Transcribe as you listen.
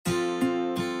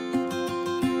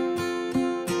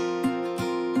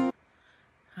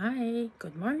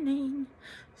Good morning.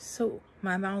 So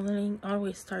my morning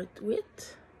always starts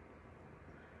with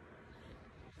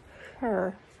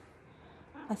her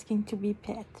asking to be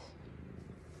pet.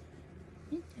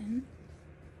 Mitten,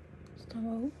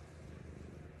 hello.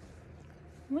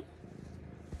 What?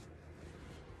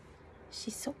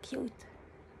 She's so cute.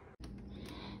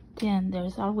 Then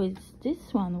there's always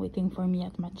this one waiting for me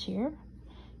at my chair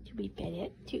to be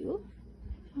petted too.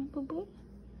 Boo boo.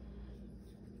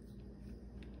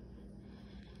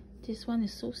 This one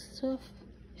is so soft.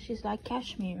 She's like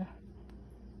cashmere.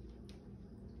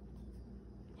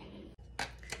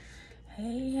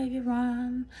 Hey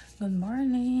everyone, good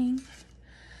morning.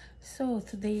 So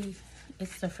today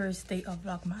it's the first day of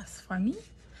Vlogmas for me.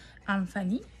 I'm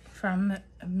Fanny from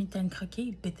Mitten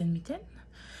Bitten Mitten.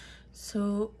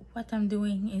 So what I'm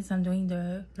doing is I'm doing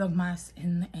the Vlogmas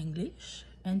in English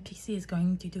and PC is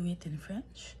going to do it in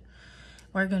French.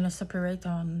 We're gonna separate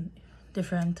on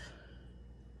different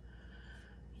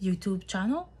YouTube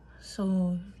channel,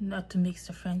 so not to mix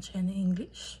the French and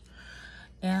English.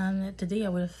 And today I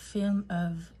will film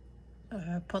a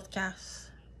podcast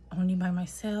only by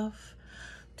myself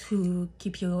to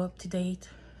keep you up to date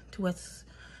to what's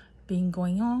been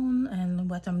going on and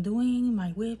what I'm doing,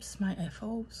 my whips, my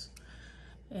FOs,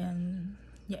 and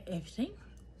yeah, everything.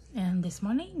 And this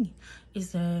morning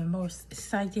is the most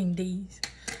exciting days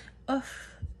of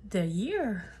the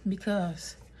year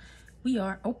because we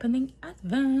are opening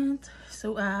Advent.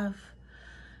 So I have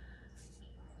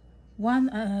one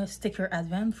sticker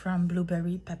Advent from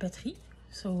Blueberry Papeterie,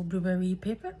 so blueberry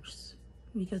papers,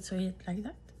 we could say it like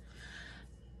that.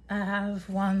 I have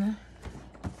one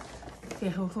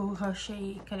Ferrero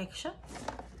Rocher collection.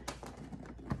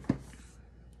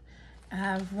 I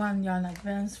have one yarn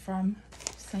Advance from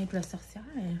Simple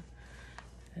Sorcière.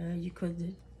 You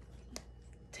could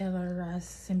tell her as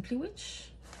Simply Witch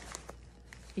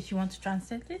if you want to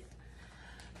translate it.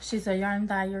 She's a yarn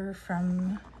dyer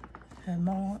from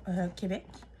Quebec,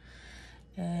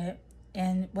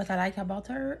 and what I like about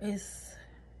her is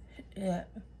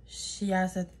she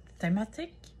has a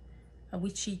thematic, a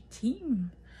witchy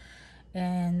theme,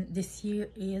 and this year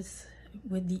is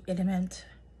with the element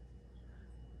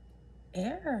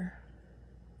air.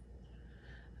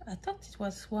 I thought it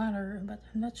was water, but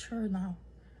I'm not sure now.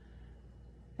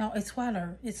 No, it's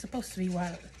water. It's supposed to be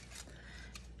water.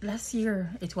 Last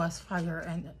year it was fire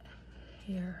and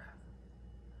air.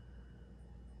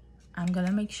 I'm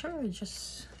gonna make sure.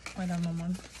 Just wait a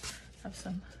moment. Have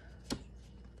some.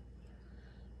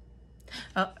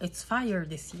 Oh, it's fire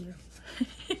this year.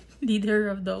 Neither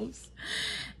of those,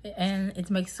 and it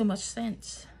makes so much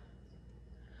sense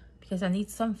because I need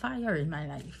some fire in my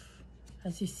life.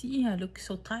 As you see, I look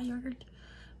so tired,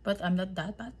 but I'm not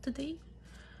that bad today.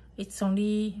 It's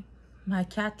only my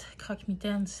cat Croque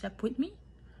Mitten slept with me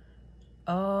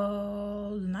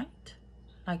all night,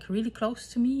 like really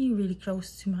close to me, really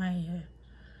close to my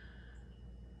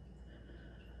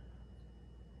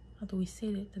how do we say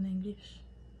it in English?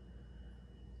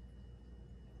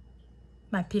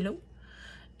 My pillow,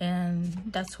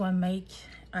 and that's what make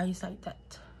eyes like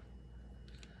that.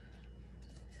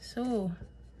 So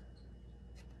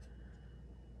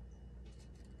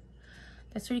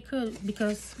that's really cool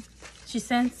because she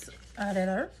sends a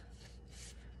letter.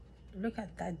 Look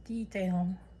at that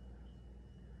detail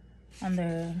on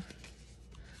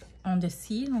the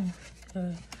seal,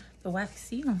 the wax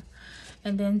seal,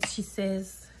 and then she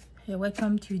says, hey,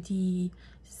 welcome to the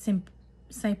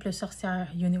Simple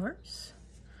Sorcière universe.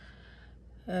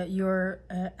 Your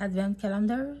advent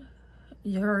calendar,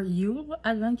 your Yule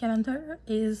advent calendar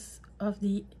is of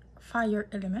the fire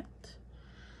element.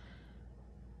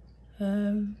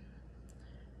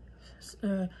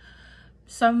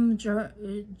 Some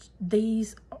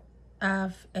days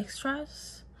have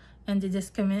extras, and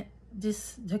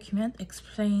this document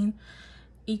explain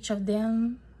each of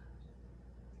them.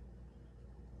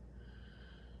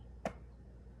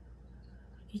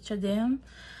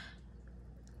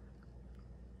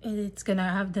 It's gonna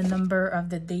have the number of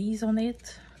the days on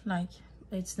it. Like,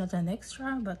 it's not an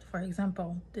extra, but for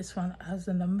example, this one has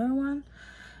the number 1.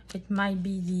 It might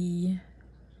be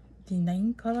the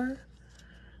name color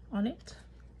on it.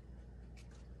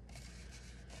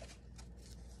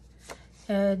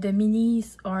 The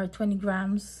minis are 20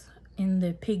 grams in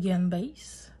the pigeon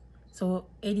base, so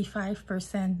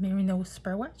 85% merino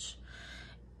superwash,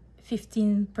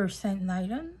 15%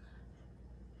 nylon,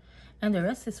 and the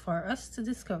rest is for us to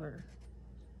discover.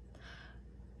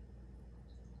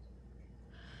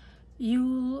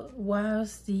 Yule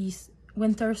was the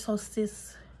winter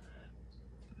solstice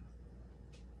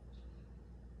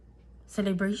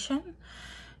celebration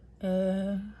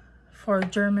for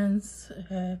Germans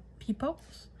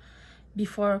peoples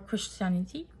before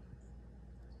Christianity.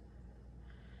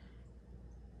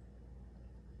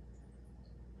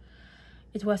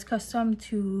 It was custom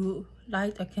to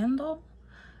light a candle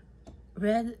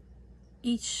red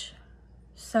each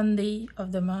Sunday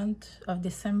of the month of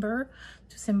December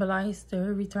to symbolize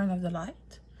the return of the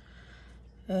light.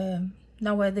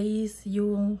 Nowadays,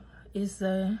 Yule is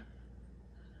a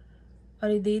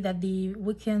holiday that the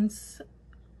Wiccans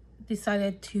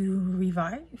decided to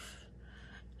revive,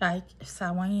 like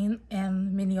Samhain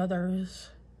and many others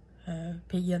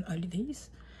pagan holidays.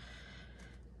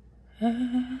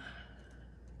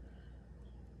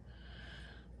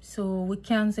 So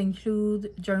Wiccans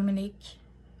include Germanic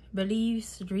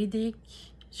beliefs, Druidic,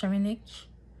 Shamanic,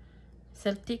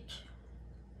 Celtic,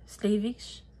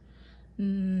 Slavic,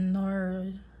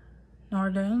 Northern,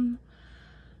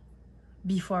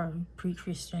 before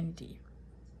pre-Christianity.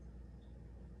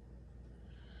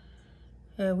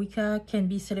 Wicca can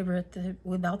be celebrated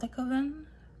without a coven,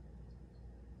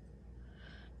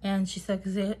 and she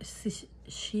suggests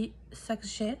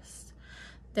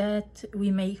that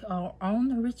we make our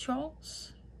own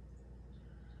rituals.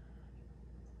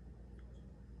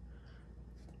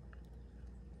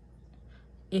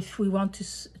 If we want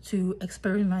to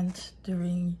experiment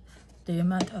during the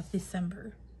month of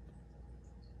December.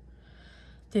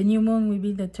 The new moon will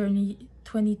be the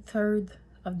 23rd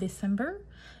of December,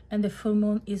 and the full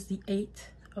moon is the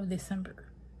 8th of December.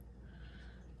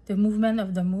 The movement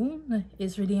of the moon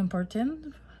is really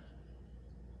important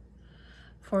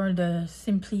for the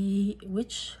simply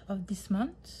witch of this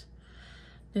month.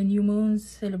 The new moon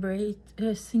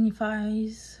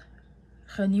signifies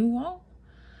renewal,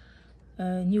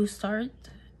 a new start.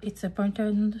 It's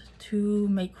important to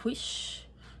make wish,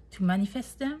 to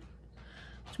manifest them,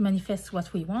 to manifest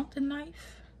what we want in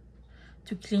life,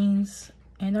 to cleanse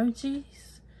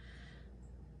energies,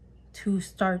 to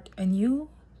start a new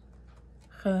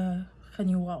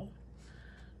renewal,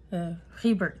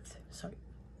 rebirth, sorry.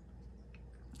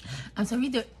 I'm sorry,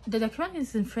 the document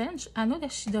is in French. I know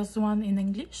that she does one in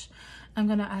English. I'm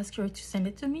gonna ask her to send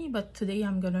it to me, but today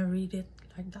I'm gonna read it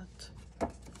like that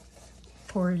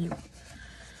for you.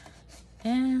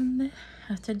 And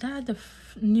after that, the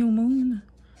new moon,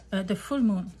 the full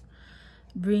moon,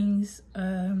 brings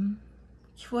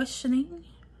questioning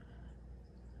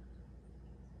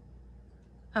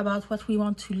about what we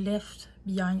want to leave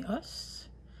behind us,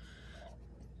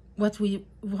 what we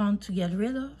want to get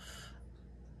rid of,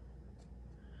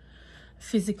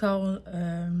 physical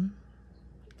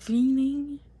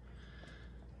cleaning,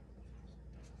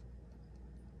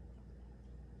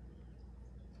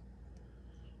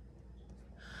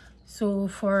 so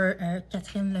for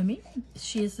Catherine Lemay,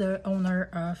 she is the owner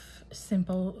of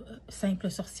Simple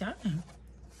Sorcière.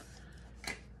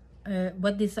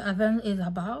 What this event is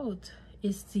about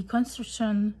is the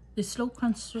construction, the slow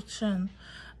construction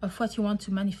of what you want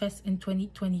to manifest in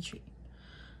 2023.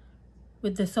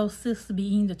 With the solstice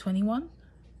being the 21st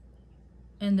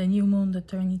and the new moon the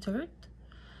 23rd,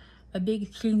 a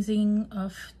big cleansing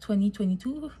of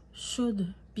 2022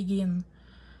 should begin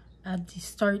at the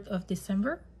start of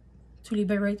December to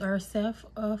liberate ourselves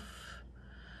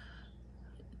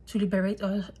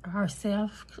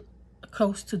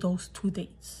close to those 2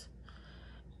 dates,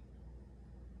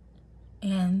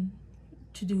 and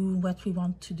to do what we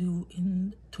want to do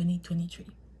in 2023.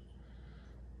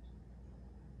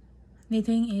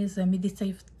 Knitting is a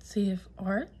meditative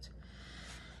art.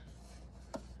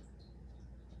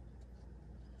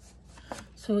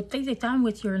 So take the time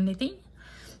with your knitting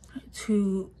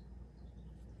to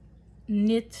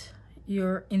knit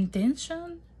your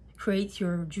intention, create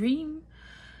your dream,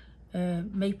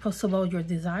 make possible your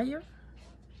desire.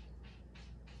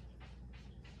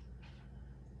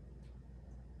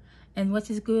 And what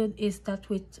is good is that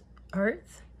with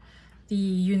Earth, the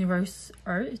universe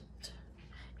Earth,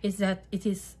 is that it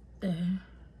is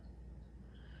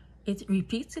it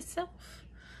repeats itself.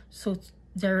 So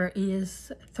there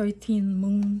is 13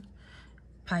 moon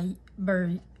I'm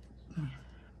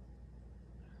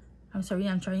sorry,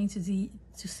 I'm trying to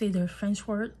say the French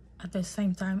word at the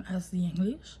same time as the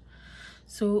English.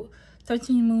 So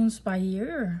 13 moons by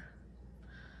year.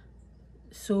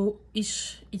 So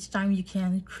each time you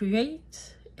can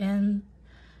create and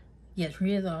get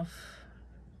rid of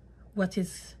what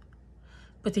is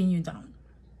putting you down.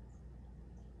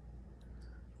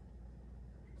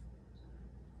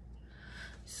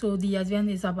 So the advent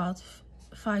is about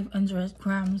 500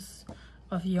 grams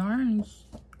of yarn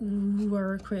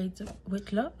were created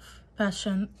with love,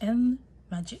 passion, and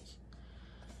magic.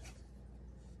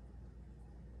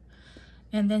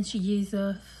 And then she gives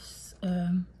us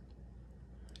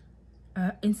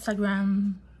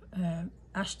Instagram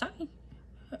hashtag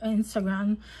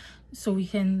Instagram, so we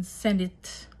can send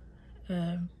it.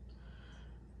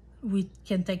 We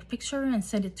can take a picture and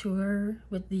send it to her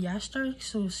with the hashtag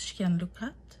so she can look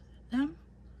at them.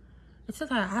 It's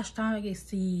not a hashtag, it's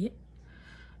the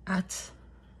at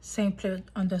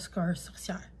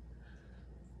simple_sorcière.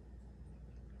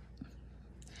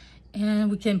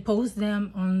 And we can post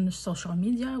them on social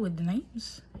media with the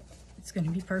names. It's going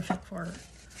to be perfect for her.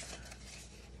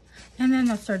 And then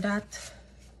after that,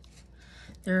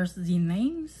 there's the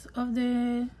names of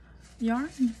the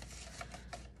yarn.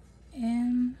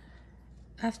 And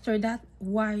after that,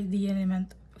 why the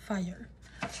element fire.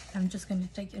 I'm just going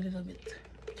to take a little bit.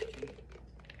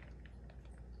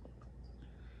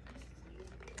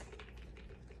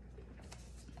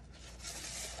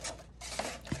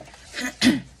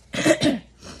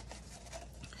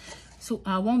 So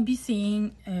I won't be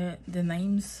saying the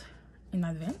names in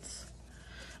advance,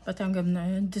 but I'm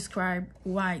gonna describe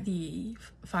why the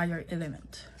fire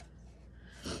element.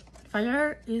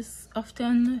 Fire is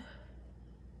often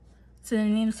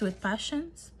synonymous with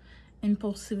passions,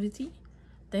 impulsivity,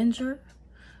 danger,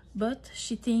 but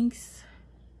she thinks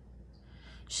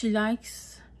she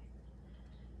likes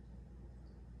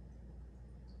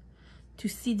to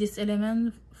see this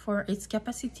element for its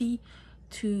capacity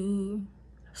to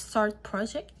start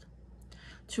project,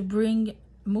 to bring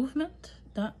movement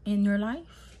in your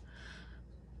life,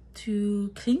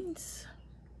 to cleanse,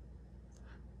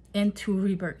 and to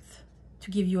rebirth,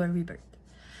 to give you a rebirth.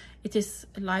 It is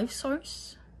a life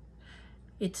source.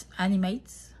 It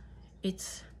animates.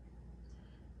 It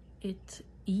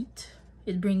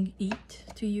brings eat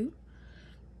to you,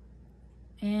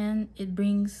 and it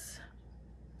brings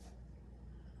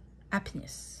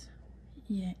happiness.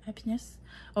 Yeah, happiness.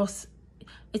 Also,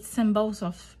 it's symbols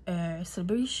of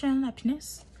celebration,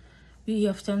 happiness. We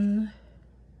often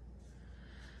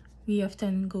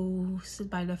go sit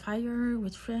by the fire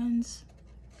with friends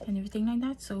and everything like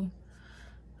that. So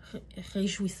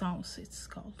réjouissance, it's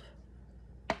called.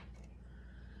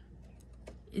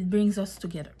 It brings us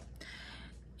together.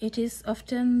 It is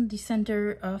often the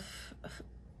center of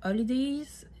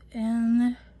holidays,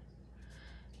 and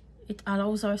it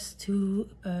allows us to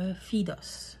feed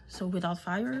us. So without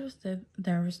fires,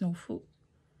 there is no food.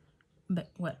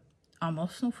 But, well,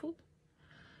 almost no food.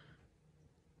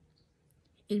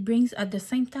 It brings at the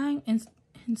same time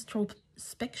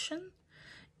introspection,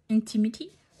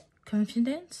 intimacy,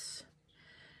 confidence.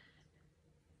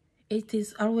 It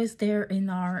is always there in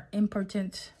our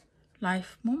important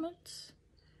life moments.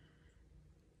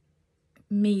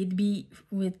 May it be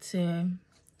with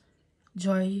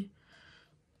joy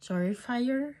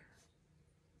fire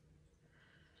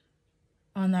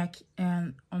on a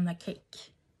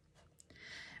cake,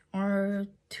 or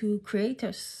to create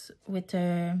us with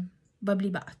a bubbly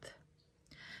bath.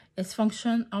 Its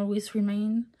function always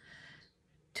remain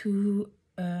to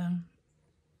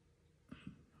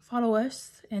follow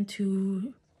us and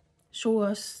to show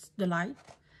us the light,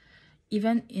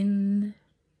 even in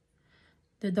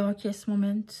the darkest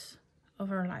moments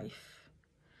of our life.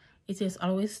 It is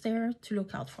always there to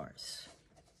look out for us.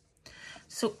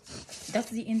 So that's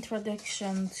the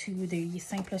introduction to the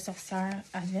Simple Sorcière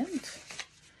Advent.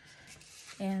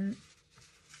 And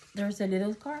there's a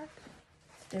little card.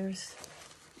 There's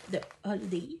the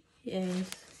holiday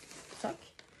stuck.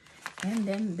 And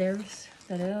then there's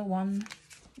the little one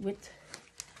with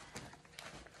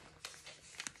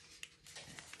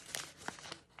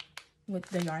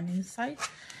the yarn inside.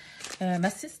 My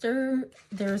sister,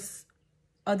 there's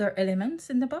other elements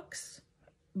in the box,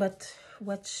 but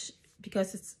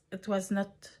because it was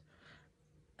not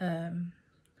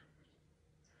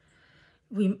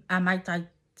I might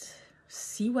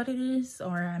see what it is,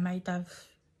 or I might have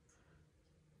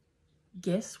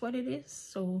guessed what it is.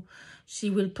 So she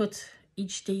will put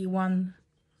each day one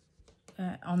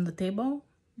on the table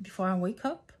before I wake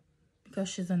up, because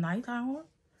she's a night owl.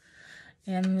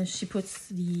 And she puts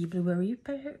the blueberry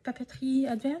papeterie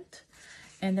advent,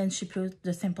 and then she put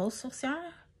the Simple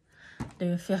Sorcière,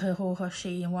 the Ferrero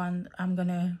Rocher one. I'm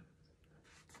gonna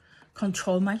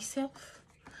control myself.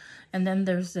 And then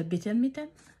there's the Bitten Mitten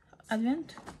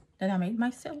advent that I made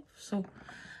myself. So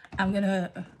I'm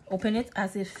gonna open it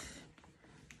as if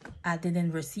I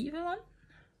didn't receive one,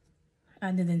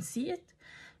 I didn't see it,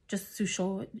 just to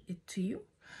show it to you.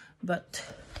 But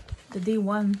the day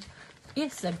one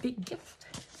is a big gift.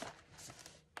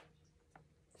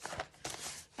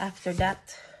 After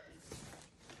that,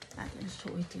 I can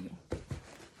show it to you.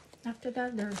 After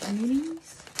that, there's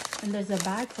minis, and there's a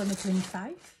bag for the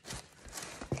 25.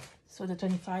 So the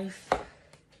 25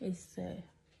 is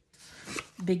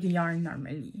big yarn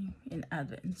normally in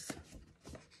advance.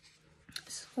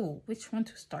 So which one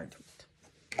to start with?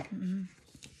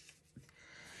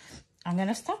 I'm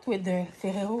gonna start with the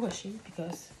Ferrero Rocher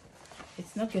because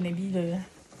it's not gonna be the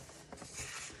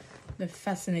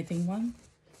fascinating one.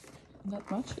 Not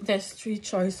much. There's 3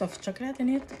 choices of chocolate in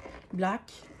it: black,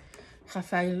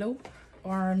 Raffaello,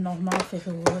 or normal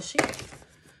Ferrero Rocher.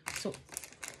 So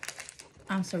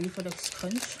I'm sorry for the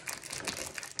crunch.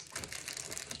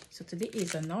 So today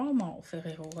is a normal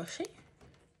Ferrero Rocher,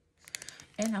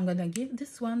 and I'm gonna give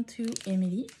this one to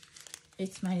Emily.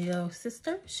 It's my little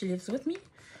sister. She lives with me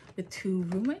with 2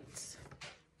 roommates,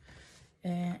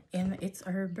 and it's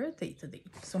her birthday today.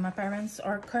 So my parents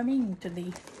are coming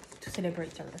today to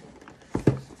celebrate her.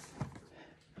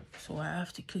 So I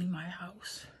have to clean my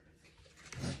house.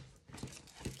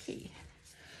 Okay.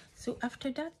 So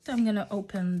after that, I'm gonna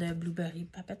open the blueberry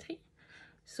papeterie.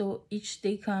 So each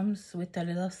day comes with a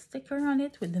little sticker on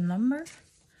it with the number.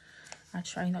 I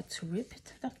try not to rip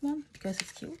it, that one, because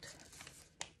it's cute.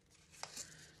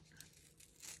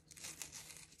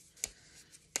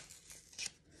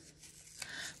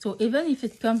 So even if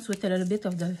it comes with a little bit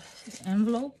of the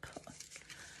envelope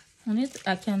on it,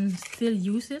 I can still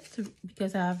use it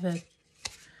because I have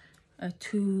a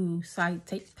 2-side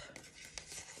tape.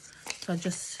 So I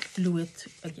just glue it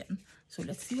again. So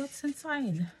let's see what's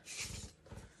inside.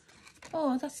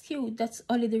 Oh, that's cute. That's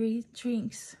holiday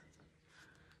drinks.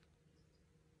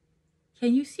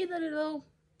 Can you see the little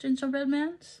gingerbread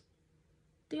men?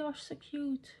 They are so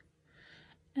cute.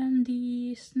 And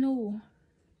the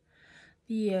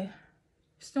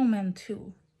snowman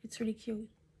too. It's really cute.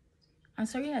 I'm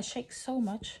sorry I shake so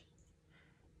much.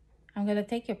 I'm gonna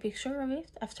take a picture of it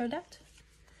after that,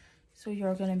 so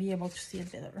you're gonna be able to see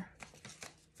it better.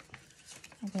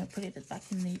 I'm gonna put it back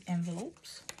in the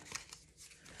envelopes.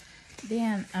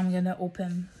 Then I'm gonna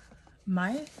open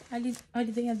my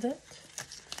holiday adult,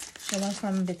 the one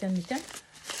from Bitten Mitten,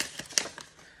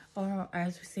 or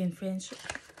as we say in French,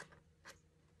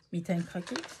 Mitten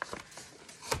croquet.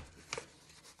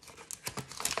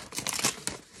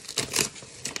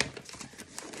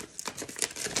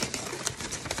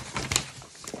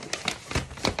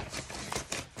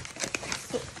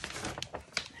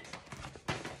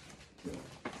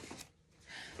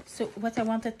 So what I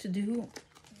wanted to do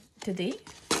today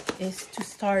is to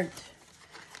start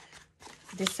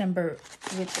December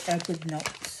with a good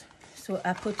note. So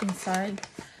I put inside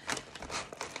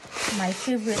my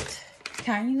favorite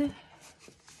kind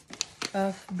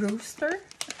of brewster.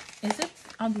 Is it?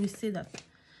 How do we say that?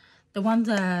 The one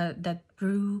that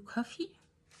brew coffee,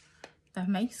 that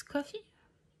makes coffee.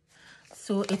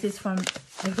 So it is from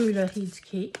the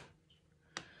Vlogmas,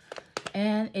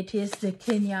 and it is the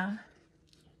Kenya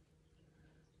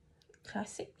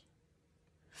Classic.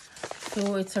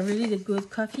 So it's a really good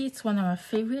coffee. It's one of my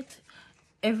favorite.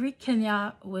 Every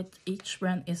Kenya with each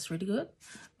brand is really good,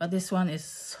 but this one is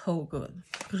so good.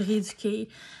 Vlogmas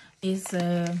is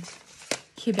a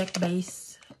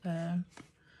Quebec-based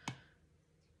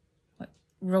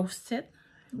roaster.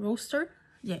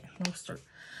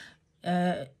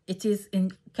 It is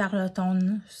in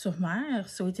Carleton-sur-Mer,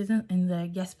 so it isn't in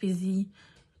the Gaspésie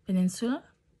Peninsula.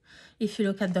 If you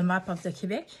look at the map of the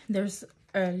Quebec, there's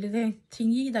a little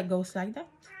thingy that goes like that.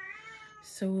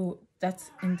 So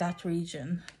that's in that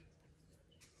region.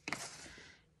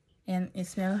 And it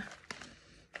smells,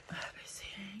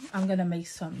 I'm gonna make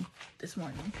some this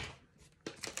morning.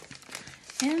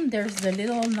 And there's the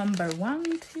little number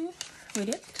 1 too with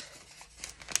it.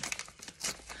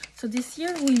 So this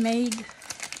year we made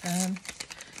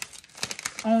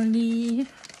only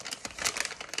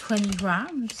 20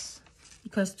 grams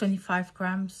because 25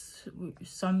 grams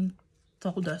some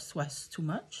told us was too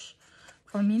much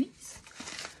for minis.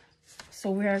 So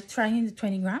we are trying the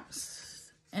 20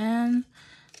 grams, and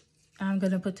I'm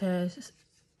gonna put a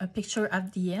picture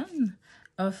at the end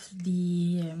of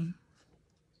the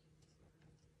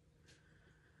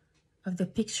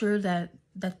picture that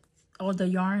all the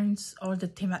yarns, all the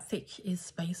thematic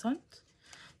is based on.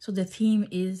 So the theme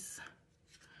is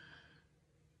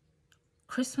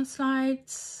Christmas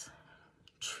lights,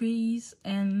 trees,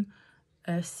 and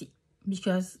sea,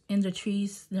 because in the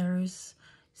trees there's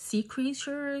sea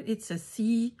creature. It's a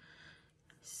sea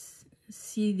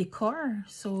decor,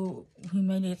 so we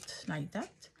made it like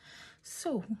that.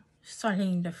 So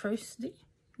starting the first day,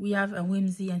 we have a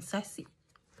Whimsy and Sassy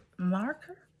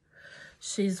marker.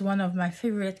 She's one of my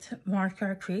favorite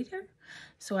marker creator,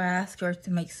 so I asked her to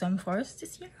make some for us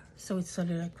this year. So it's a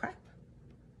little crab.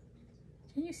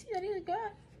 Can you see that little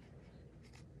guy?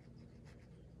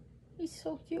 He's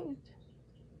so cute.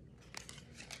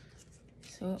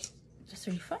 So just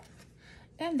really fun.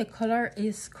 And the color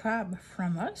is Crab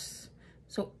from us.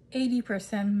 So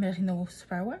 80% merino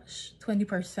superwash,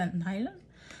 20% nylon.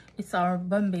 It's our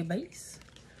Bombay base,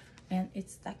 and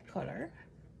it's that color.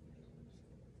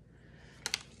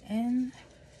 And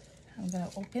I'm gonna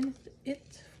open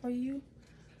it for you.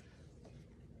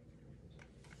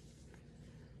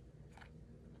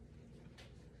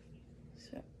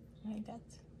 So like that.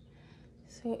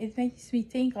 So it makes me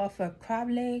think of crab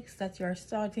legs that you're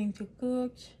starting to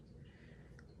cook,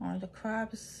 or the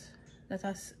crabs that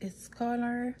has its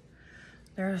color.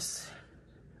 There's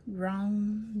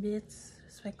brown bits,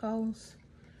 speckles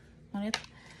on it,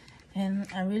 and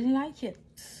I really like it.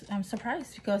 I'm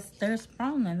surprised because there's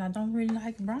brown and I don't really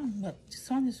like brown, but this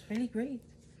one is really great.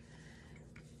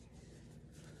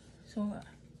 So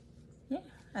yeah,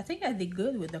 I think I did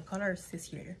good with the colors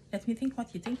this year. Let me think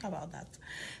what you think about that.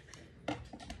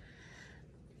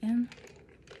 And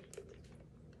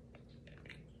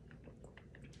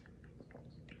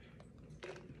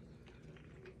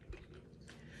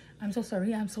I'm so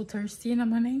sorry, I'm so thirsty in the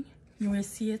morning. You will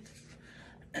see it.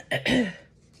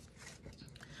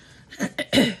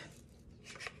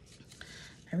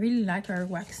 I really like our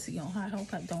wax seal. I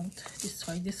hope I don't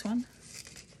destroy this one.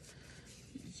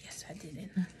 Yes, I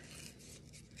didn't.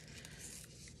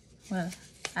 Well,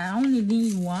 I only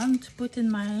need one to put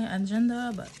in my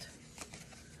agenda, but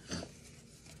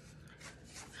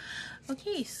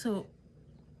okay, so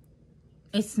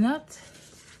it's not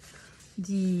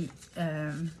the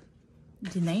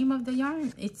name of the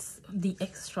yarn, it's the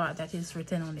extra that is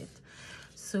written on it.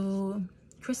 So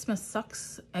Christmas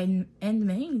socks and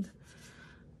handmade.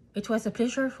 It was a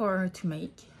pleasure for her to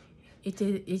make.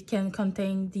 It can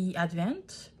contain the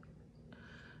Advent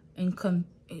and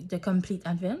the complete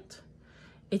Advent.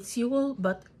 It's Yule,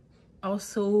 but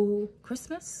also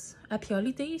Christmas. Happy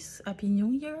holidays, Happy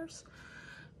New Year's.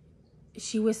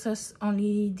 She wishes us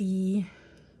only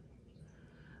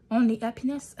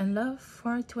happiness and love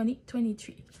for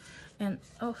 2023. And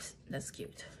oh, that's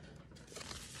cute.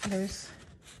 There's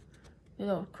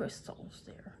little crystals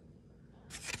there.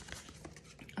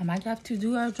 I might have to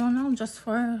do a journal just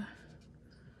for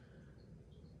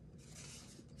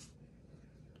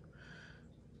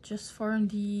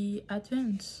the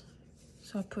Advents.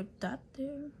 So I put that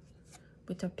there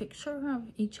with a picture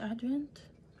of each Advent.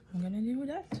 I'm gonna do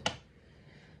that.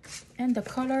 And the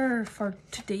color for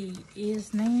today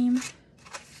is named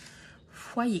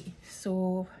Foyer.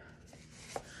 So,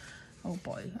 oh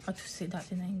boy, how to say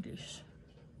that in English?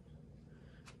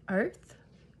 Earth.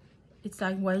 It's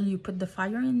like while you put the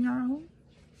fire in your home.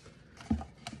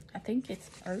 I think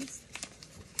it's Earth.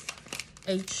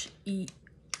 H-E-A-R-T-H.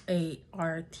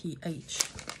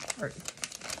 Earth.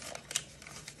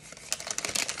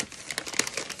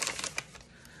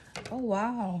 Oh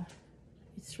wow,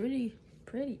 it's really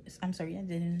pretty. I'm sorry, I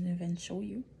didn't even show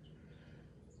you.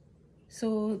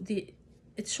 So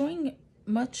it's showing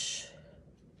much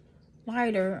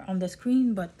lighter on the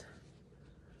screen, but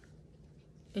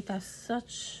it has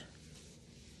such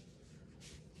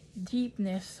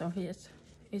deepness of it.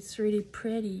 It's really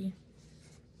pretty.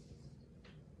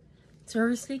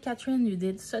 Seriously, Catherine, you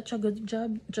did such a good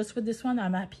job just with this one.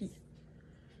 I'm happy.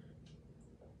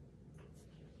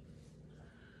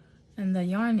 And the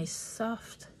yarn is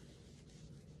soft.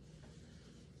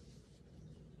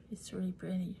 It's really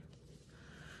pretty.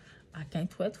 I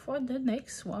can't wait for the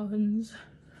next ones.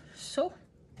 So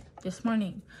this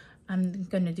morning I'm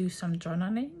gonna do some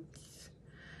journaling.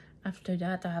 After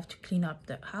that I have to clean up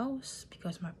the house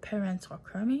because my parents are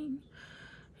coming,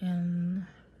 and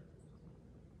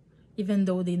even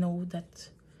though they know that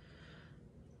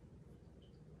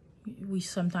we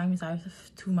sometimes have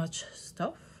too much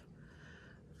stuff,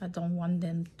 I don't want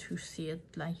them to see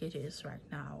it like it is right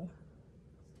now.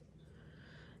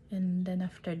 And then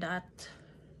after that,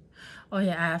 oh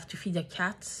yeah, I have to feed the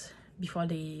cats before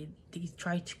they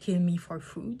try to kill me for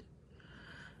food.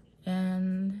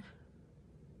 And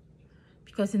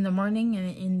because in the morning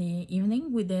and in the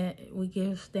evening we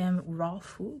give them raw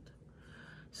food,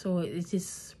 so it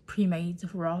is pre-made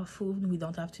raw food. We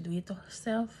don't have to do it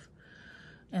ourselves,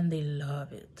 and they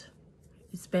love it.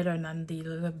 It's better than the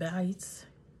little bites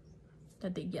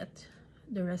that they get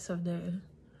the rest of the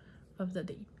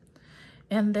day.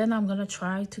 And then I'm gonna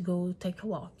try to go take a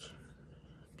walk,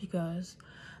 because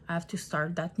I have to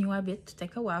start that new habit to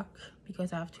take a walk,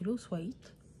 because I have to lose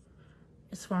weight.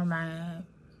 It's for my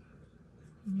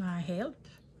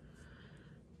health.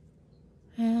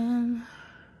 And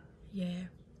yeah,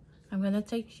 I'm gonna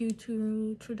take you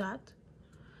through that.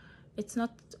 It's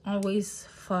not always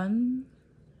fun,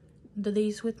 the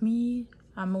days with me.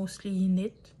 I mostly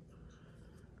knit,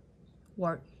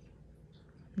 work,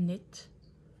 knit,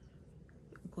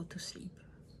 go to sleep.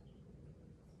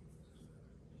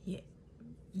 Yeah,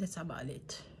 that's about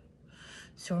it.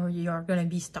 So you're gonna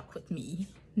be stuck with me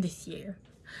this year,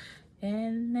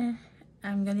 and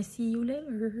I'm gonna see you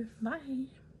later. Bye.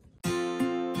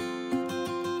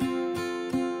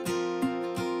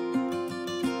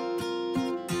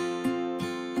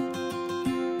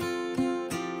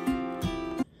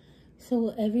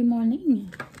 So every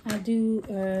morning I do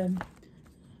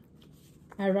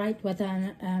I write what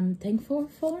I'm thankful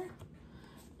for,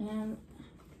 and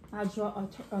I draw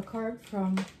a card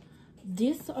from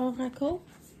this oracle.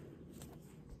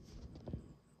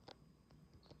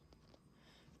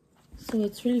 So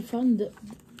it's really fun,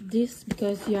 this,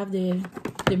 because you have the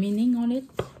meaning on it,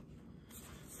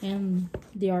 and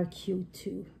they are cute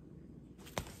too.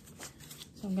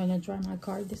 So I'm gonna draw my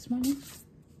card this morning.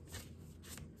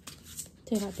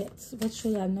 Therapeutes, what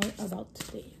should I know about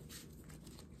today?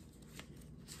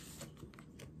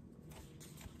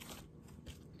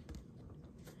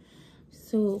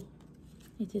 So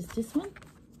it is this one.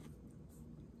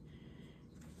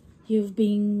 You've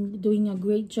been doing a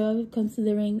great job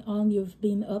considering all you've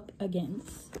been up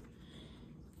against.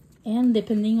 And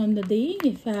depending on the day,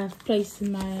 if I have placed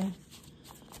in my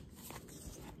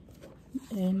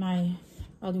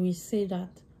how do we say that,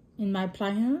 in my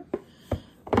planner,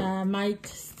 I might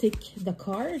stick the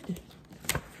card.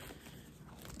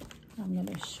 I'm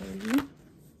gonna show you.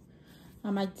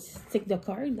 I might stick the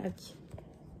card, like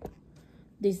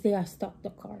this day I stuck the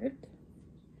card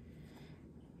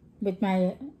with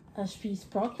my HP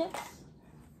sprockets.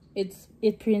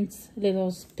 It prints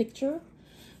little picture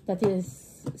that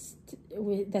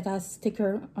has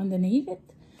sticker underneath it.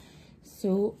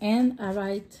 So, and I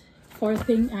write 4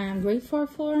 things I am grateful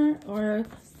for, or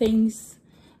things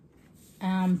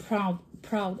I'm proud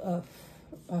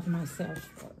of myself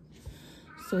for.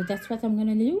 So that's what I'm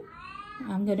gonna do.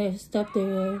 I'm gonna stop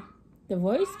the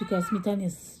voice because Mitten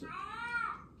is,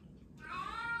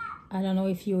 I don't know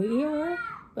if you hear her,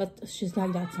 but she's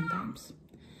like that sometimes.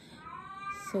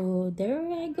 So there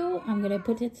I go. I'm gonna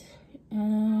put it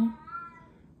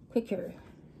quicker.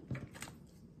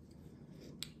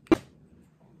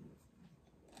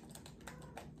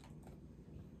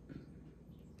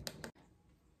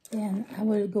 Then I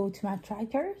will go to my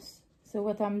trackers. So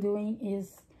what I'm doing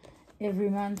is every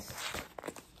month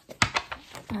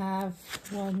I have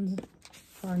one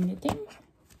for knitting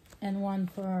and one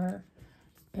for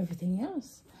everything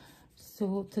else.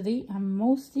 So today I'm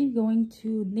mostly going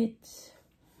to knit.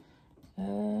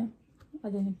 I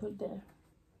didn't put there.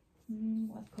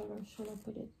 What color should I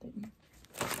put it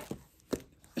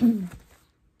in?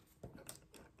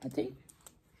 I think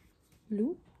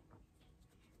blue.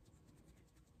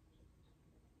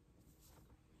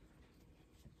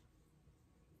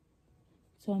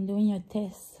 So I'm doing a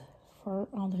test for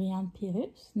Andriane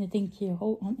Pirus, Knitting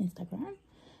Hero on Instagram.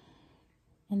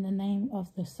 And the name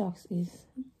of the socks is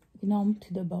Gnome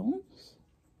to the Bones.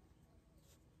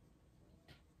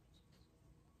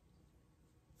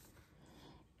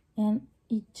 And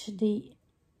each day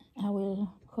I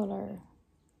will color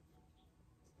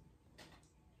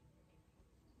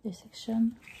the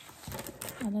section.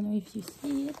 I don't know if you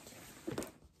see it,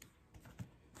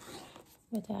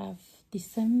 but I have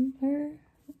December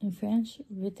in French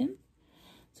written.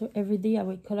 So every day I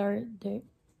will color the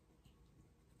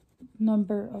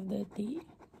number of the day.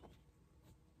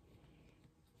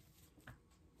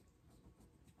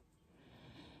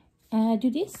 And I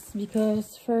do this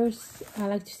because first I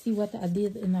like to see what I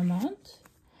did in a month,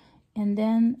 and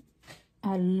then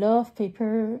I love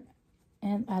paper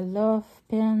and I love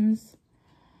pens.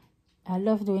 I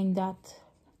love doing that.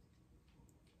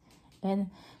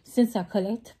 And since I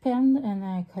collect pen and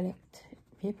I collect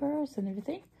papers and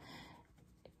everything,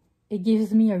 it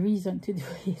gives me a reason to do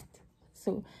it.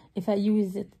 So if I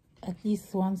use it at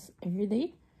least once every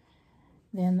day,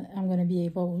 then I'm gonna be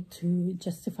able to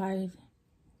justify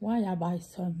why I buy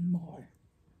some more.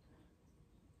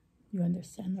 You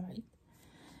understand, right?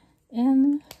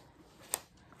 And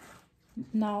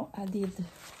now I did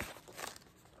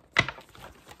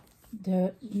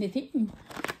the knitting.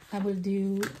 I will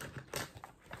do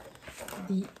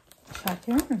the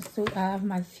tracker. So I have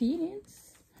my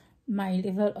feelings, my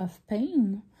level of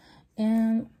pain,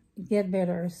 and get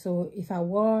better. So if I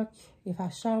walk, if I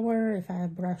shower, if I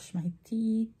brush my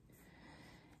teeth,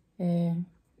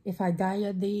 if I dye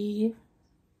a day,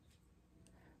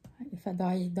 if I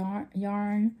dye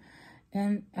yarn,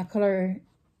 and I color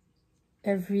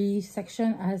every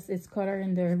section as its color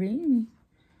in the ring,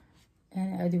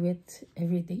 and I do it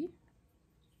every day.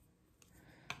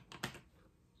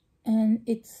 And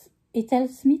it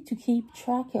helps me to keep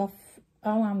track of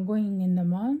how I'm going in the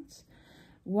month,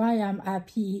 why I'm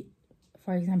happy,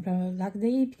 for example, that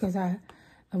day, because I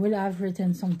will have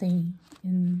written something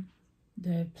in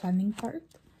the planning part.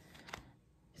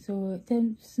 So it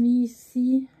helps me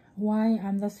see why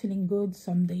I'm not feeling good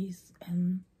some days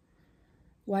and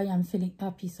why I'm feeling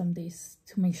happy some days,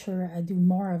 to make sure I do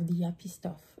more of the happy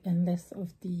stuff and less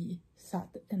of the sad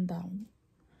and down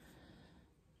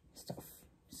stuff.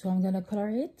 So I'm gonna color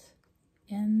it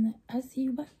and I'll see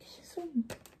you back soon.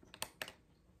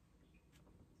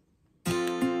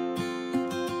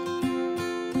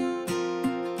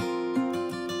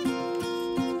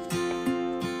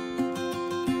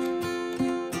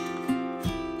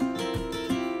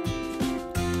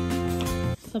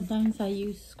 Sometimes I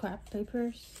use scrap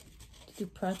papers to do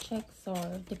projects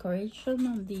or decoration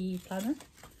on the planner.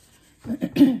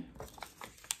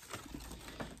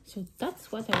 So that's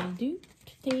what I will do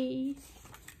today.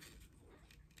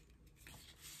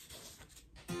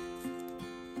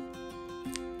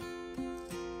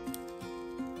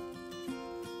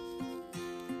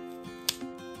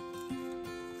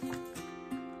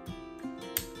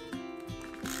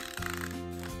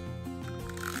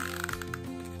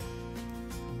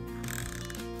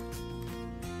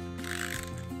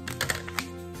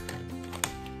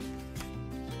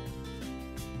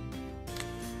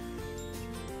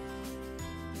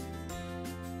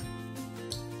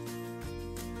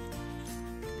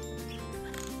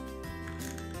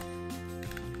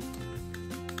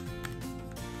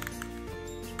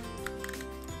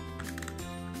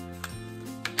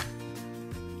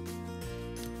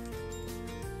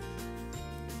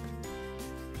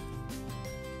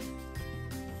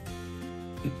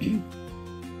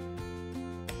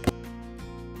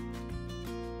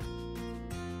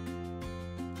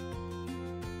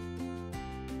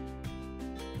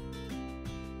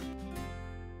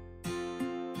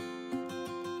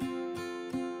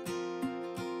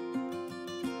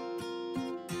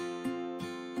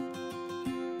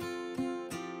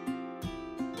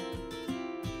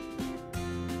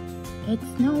 It's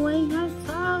snowing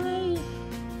outside.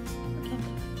 Look at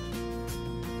that.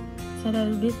 It's a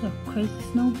little bit of crazy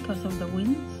snow because of the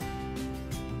winds.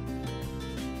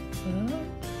 But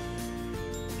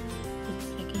it's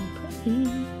looking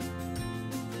pretty.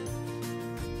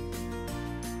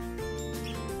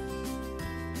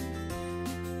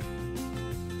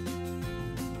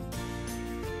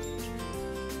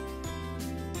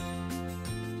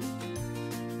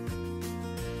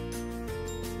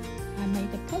 I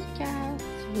made a podcast,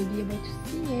 we'll be able to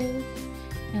see it,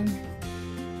 and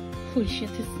holy shit,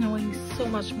 it's snowing so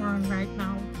much more right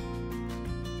now.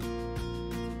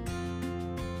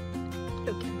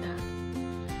 Look at that,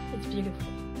 it's beautiful.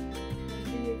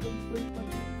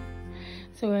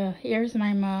 So here's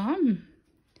my mom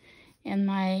and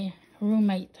my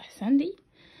roommate Sandy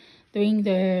doing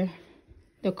the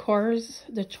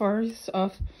chores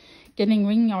of getting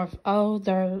rid of all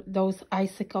those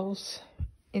icicles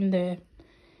in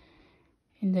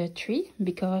the tree,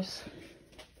 because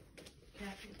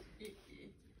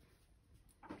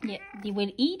yeah, they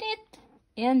will eat it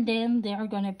and then they are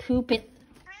gonna poop it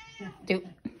too.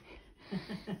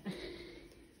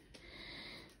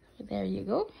 There you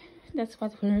go. That's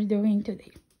what we're doing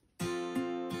today.